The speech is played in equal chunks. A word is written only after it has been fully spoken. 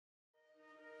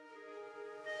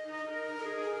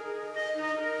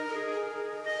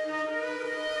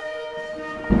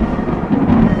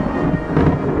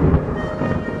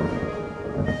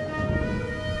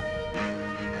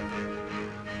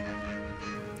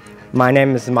My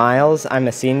name is Miles, I'm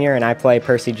a senior and I play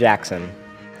Percy Jackson.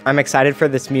 I'm excited for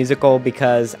this musical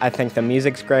because I think the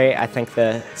music's great, I think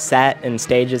the set and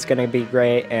stage is going to be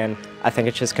great, and I think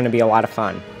it's just going to be a lot of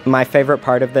fun. My favorite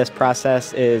part of this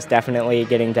process is definitely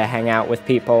getting to hang out with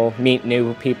people, meet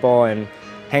new people, and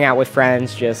hang out with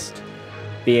friends, just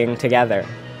being together.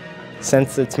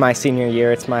 Since it's my senior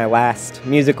year, it's my last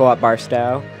musical at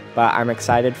Barstow, but I'm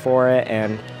excited for it,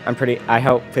 and I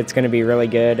hope it's going to be really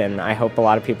good, and I hope a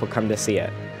lot of people come to see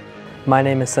it. My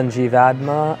name is Sanjeev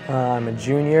Adma. I'm a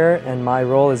junior, and my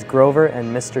role is Grover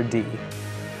and Mr. D.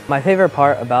 My favorite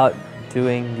part about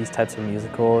doing these types of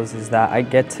musicals is that I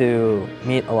get to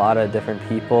meet a lot of different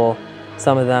people.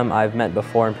 Some of them I've met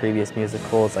before in previous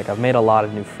musicals, like I've made a lot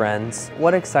of new friends.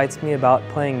 What excites me about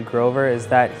playing Grover is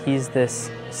that he's this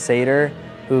satyr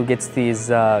who gets these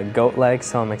goat legs,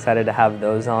 so I'm excited to have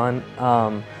those on.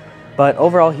 But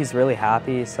overall, he's really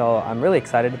happy, so I'm really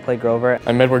excited to play Grover.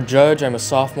 I'm Edward Judge, I'm a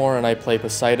sophomore, and I play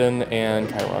Poseidon and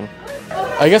Chiron.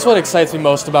 I guess what excites me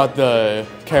most about the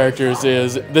characters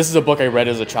is this is a book I read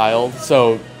as a child,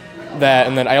 so that,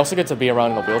 and then I also get to be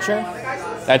around in a wheelchair.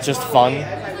 That's just fun.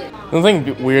 The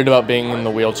thing weird about being in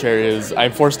the wheelchair is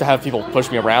I'm forced to have people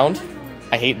push me around.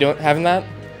 I hate having that.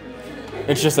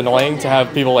 It's just annoying to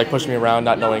have people like push me around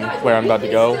not knowing where I'm about to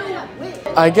go.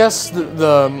 I guess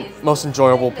the most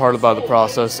enjoyable part about the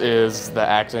process is the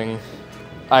acting.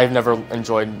 I've never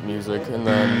enjoyed music, and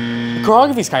then the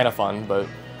choreography's kind of fun, but...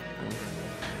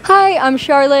 Hi, I'm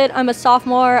Charlotte. I'm a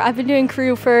sophomore. I've been doing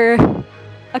crew for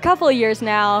a couple of years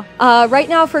now. Right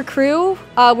now for crew,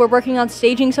 we're working on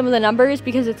staging some of the numbers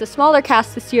because it's a smaller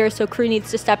cast this year, so crew needs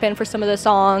to step in for some of the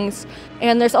songs.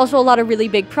 And there's also a lot of really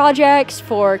big projects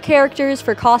for characters,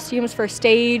 for costumes, for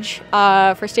stage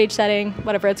setting,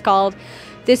 whatever it's called,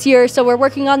 this year. So we're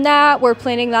working on that. We're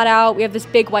planning that out. We have this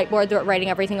big whiteboard that we're writing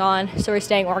everything on, so we're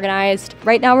staying organized.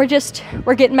 Right now we're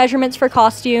getting measurements for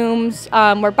costumes.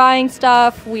 We're buying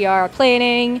stuff. We are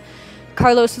planning.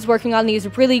 Carlos is working on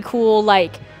these really cool,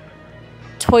 like,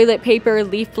 toilet paper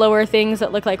leaf blower things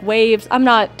that look like waves. I'm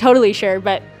not totally sure,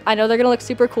 but I know they're gonna look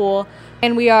super cool.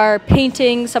 And we are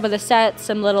painting some of the sets,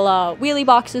 some little wheelie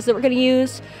boxes that we're gonna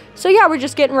use. So yeah, we're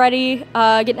just getting ready,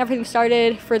 getting everything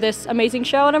started for this amazing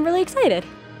show, and I'm really excited.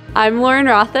 I'm Lauren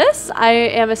Rothis. I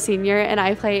am a senior, and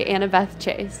I play Annabeth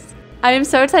Chase. I am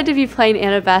so excited to be playing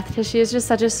Annabeth because she is just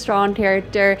such a strong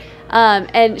character,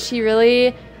 and she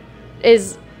really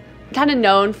is kind of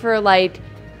known for, like,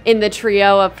 in the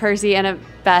trio of Percy,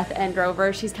 Annabeth, and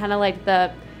Grover, she's kind of like the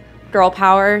girl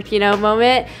power, you know,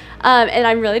 moment. And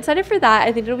I'm really excited for that.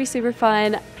 I think it'll be super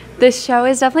fun. This show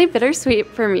is definitely bittersweet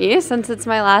for me since it's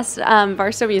my last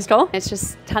Barstow musical. It's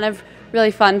just kind of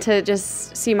really fun to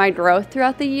just see my growth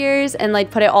throughout the years and like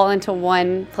put it all into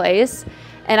one place.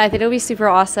 And I think it'll be super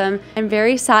awesome. I'm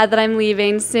very sad that I'm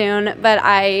leaving soon, but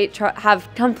I have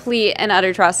complete and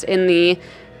utter trust in the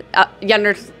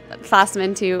younger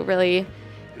classmen to really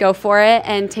go for it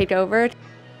and take over.